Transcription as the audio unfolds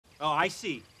Oh, I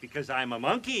see. Because I'm a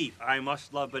monkey, I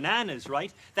must love bananas,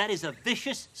 right? That is a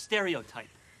vicious stereotype.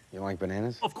 You like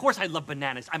bananas? Of course I love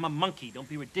bananas. I'm a monkey. Don't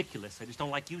be ridiculous. I just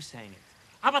don't like you saying it.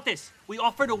 How about this? We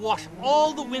offer to wash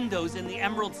all the windows in the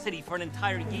Emerald City for an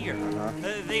entire year.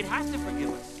 They'd have to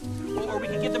forgive us. Or we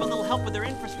could give them a little help with their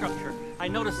infrastructure. I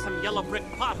noticed some yellow brick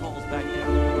potholes back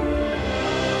there.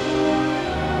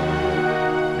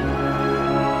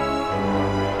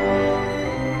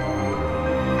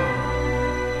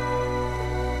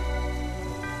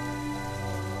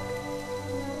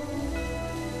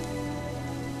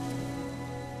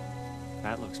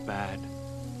 That looks bad.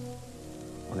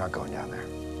 We're not going down there.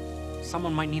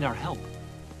 Someone might need our help.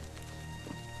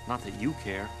 Not that you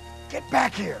care. Get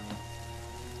back here!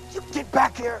 You get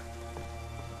back here!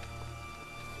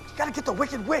 You gotta get the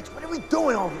Wicked Witch! What are we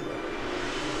doing over here?